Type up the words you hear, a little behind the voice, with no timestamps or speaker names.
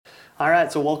All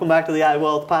right, so welcome back to the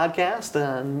iWealth podcast,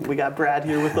 and we got Brad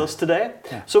here with us today.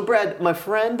 Yeah. So Brad, my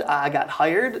friend got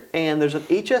hired, and there's an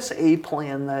HSA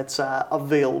plan that's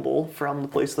available from the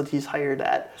place that he's hired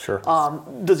at. Sure.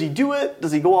 Does he do it?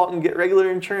 Does he go out and get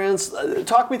regular insurance?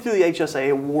 Talk me through the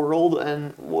HSA world,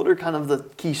 and what are kind of the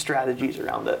key strategies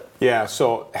around it? Yeah,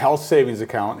 so health savings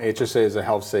account, HSA is a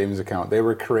health savings account. They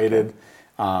were created,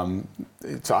 it's an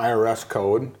IRS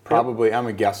code, probably, yep.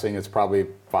 I'm guessing it's probably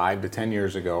 5 to 10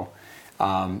 years ago.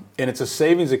 And it's a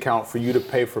savings account for you to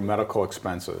pay for medical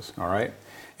expenses, all right?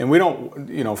 And we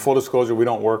don't, full disclosure, we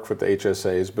don't work with the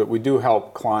HSAs, but we do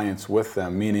help clients with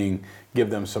them, meaning give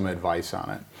them some advice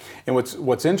on it. And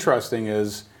what's interesting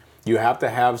is you have to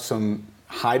have some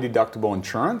high deductible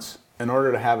insurance in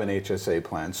order to have an HSA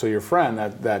plan. So your friend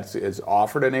that is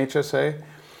offered an HSA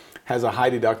has a high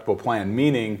deductible plan,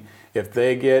 meaning if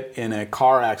they get in a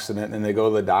car accident and they go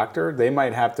to the doctor, they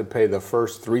might have to pay the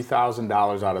first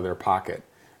 $3,000 out of their pocket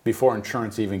before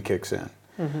insurance even kicks in.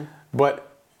 Mm-hmm.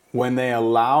 But when they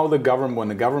allow the government, when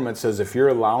the government says if you're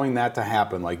allowing that to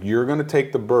happen, like you're going to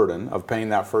take the burden of paying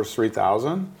that first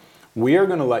 $3,000, we are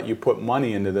going to let you put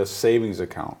money into this savings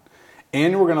account,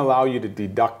 and we're going to allow you to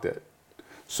deduct it.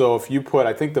 So if you put,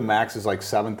 I think the max is like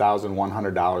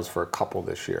 $7,100 for a couple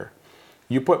this year.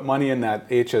 You put money in that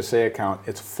HSA account,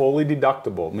 it's fully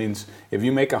deductible. It means if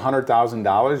you make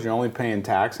 $100,000, you're only paying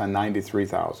tax on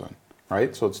 $93,000,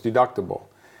 right? So it's deductible.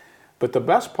 But the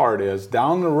best part is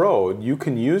down the road, you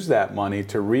can use that money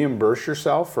to reimburse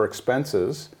yourself for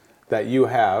expenses that you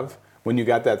have when you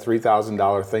got that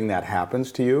 $3,000 thing that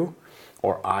happens to you,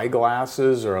 or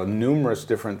eyeglasses, or numerous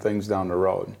different things down the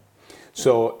road.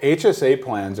 So HSA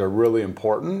plans are really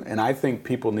important, and I think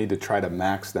people need to try to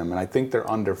max them, and I think they're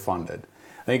underfunded.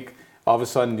 I think all of a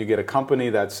sudden you get a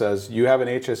company that says you have an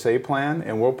HSA plan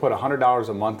and we'll put $100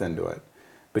 a month into it,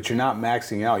 but you're not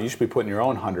maxing out. You should be putting your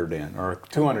own $100 in or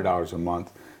 $200 a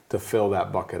month to fill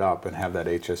that bucket up and have that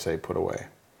HSA put away.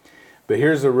 But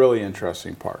here's the really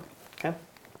interesting part. Okay.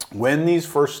 When these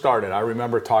first started, I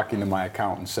remember talking to my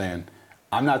accountant saying,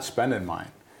 I'm not spending mine.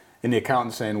 And the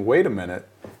accountant saying, wait a minute,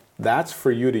 that's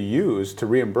for you to use to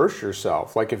reimburse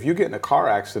yourself. Like if you get in a car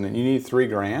accident and you need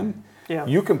 $3,000, yeah,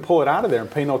 you can pull it out of there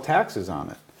and pay no taxes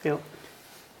on it. Yep.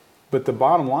 But the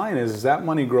bottom line is that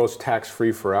money grows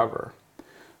tax-free forever.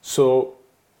 So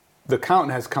the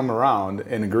accountant has come around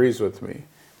and agrees with me.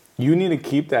 You need to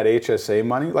keep that HSA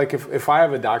money. Like if I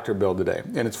have a doctor bill today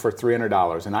and it's for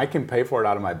 $300 and I can pay for it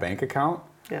out of my bank account,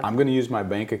 yeah, I'm going to use my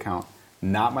bank account,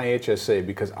 not my HSA,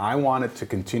 because I want it to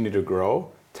continue to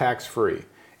grow tax-free.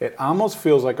 It almost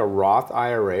feels like a Roth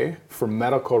IRA for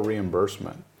medical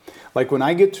reimbursement. Like when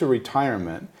I get to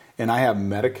retirement and I have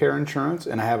Medicare insurance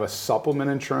and I have a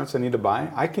supplement insurance I need to buy,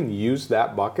 I can use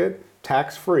that bucket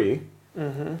tax-free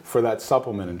for that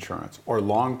supplement insurance or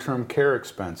long-term care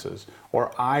expenses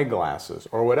or eyeglasses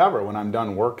or whatever when I'm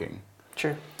done working.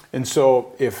 Sure. And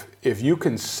so if you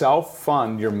can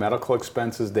self-fund your medical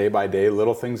expenses day by day,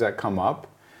 little things that come up,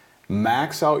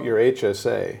 max out your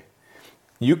HSA.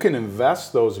 You can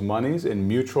invest those monies in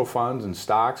mutual funds and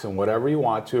stocks and whatever you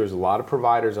want to. There's a lot of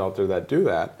providers out there that do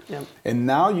that. Yep. And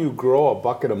now you grow a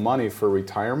bucket of money for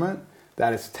retirement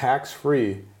that is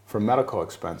tax-free for medical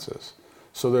expenses.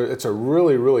 So it's a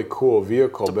really, really cool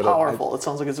vehicle. It's powerful. It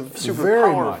sounds like it's a super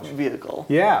powerful vehicle.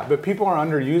 Yeah, but people are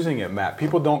underusing it, Matt.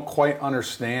 People don't quite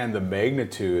understand the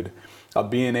magnitude of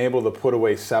being able to put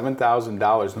away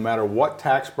 $7,000, no matter what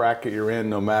tax bracket you're in,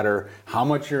 no matter how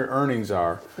much your earnings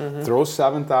are, throw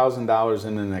 $7,000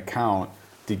 in an account,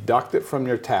 deduct it from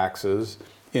your taxes,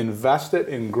 invest it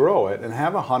and grow it, and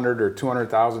have a $100,000 or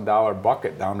 $200,000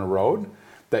 bucket down the road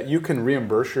that you can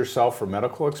reimburse yourself for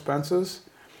medical expenses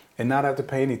and not have to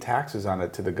pay any taxes on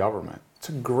it to the government. It's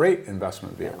a great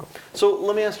investment vehicle. Yeah. So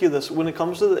let me ask you this. When it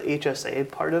comes to the HSA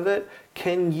part of it,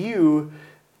 can you,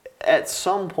 at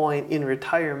some point in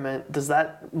retirement, does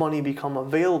that money become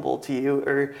available to you?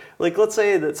 Or like, let's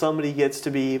say that somebody gets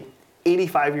to be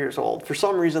 85 years old. For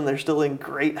some reason, they're still in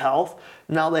great health.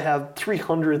 Now they have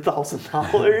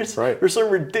 $300,000 right, or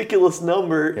some ridiculous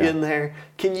number in there.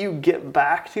 Can you get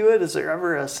back to it? Is there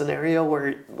ever a scenario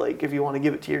where, like, if you want to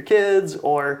give it to your kids,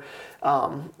 or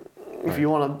if you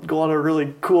want to go on a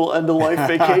really cool end-of-life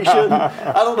vacation?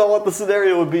 I don't know what the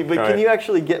scenario would be, but can you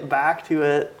actually get back to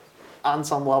it on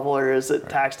some level, or is it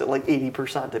taxed at like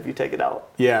 80% if you take it out?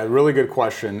 Yeah, really good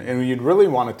question. And you'd really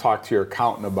want to talk to your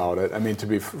accountant about it. I mean, to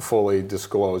be fully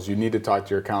disclosed, you need to talk to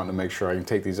your accountant to make sure I can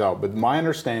take these out. But my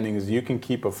understanding is you can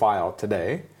keep a file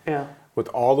today with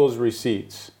all those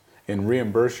receipts and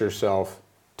reimburse yourself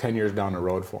 10 years down the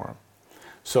road for them.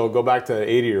 So go back to the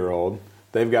 80-year-old,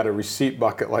 they've got a receipt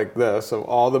bucket like this of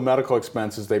all the medical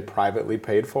expenses they privately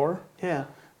paid for. Yeah.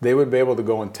 They would be able to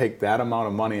go and take that amount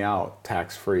of money out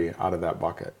tax-free out of that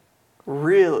bucket.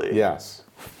 Really? Yes.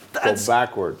 That's go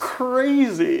backwards.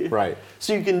 Crazy. Right.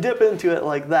 So you can dip into it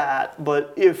like that,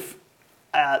 but if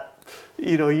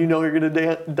you know you're going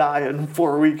to die in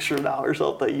 4 weeks from now or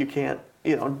something, you can't,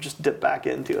 just dip back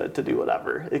into it to do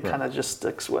whatever. It kind of just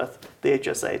sticks with the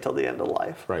HSA till the end of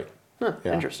life. Right. Huh,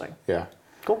 Yeah. Interesting. Yeah.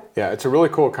 Cool. Yeah, it's a really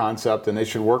cool concept, and they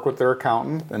should work with their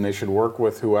accountant, and they should work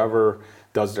with whoever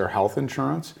does their health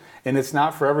insurance. And it's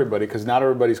not for everybody, because not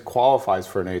everybody qualifies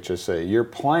for an HSA. Your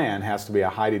plan has to be a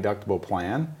high deductible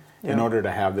plan in order to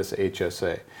have this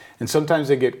HSA. And sometimes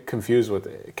they get confused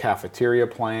with cafeteria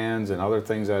plans and other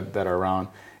things that are around.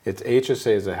 It's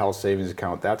HSA is a health savings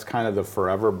account. That's kind of the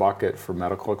forever bucket for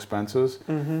medical expenses.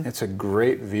 Mm-hmm. It's a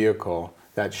great vehicle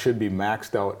that should be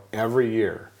maxed out every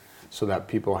year so that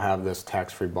people have this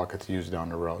tax-free bucket to use down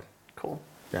the road. Cool.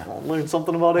 Yeah. Well, learned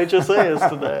something about HSAs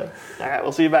today. All right,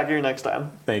 we'll see you back here next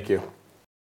time. Thank you.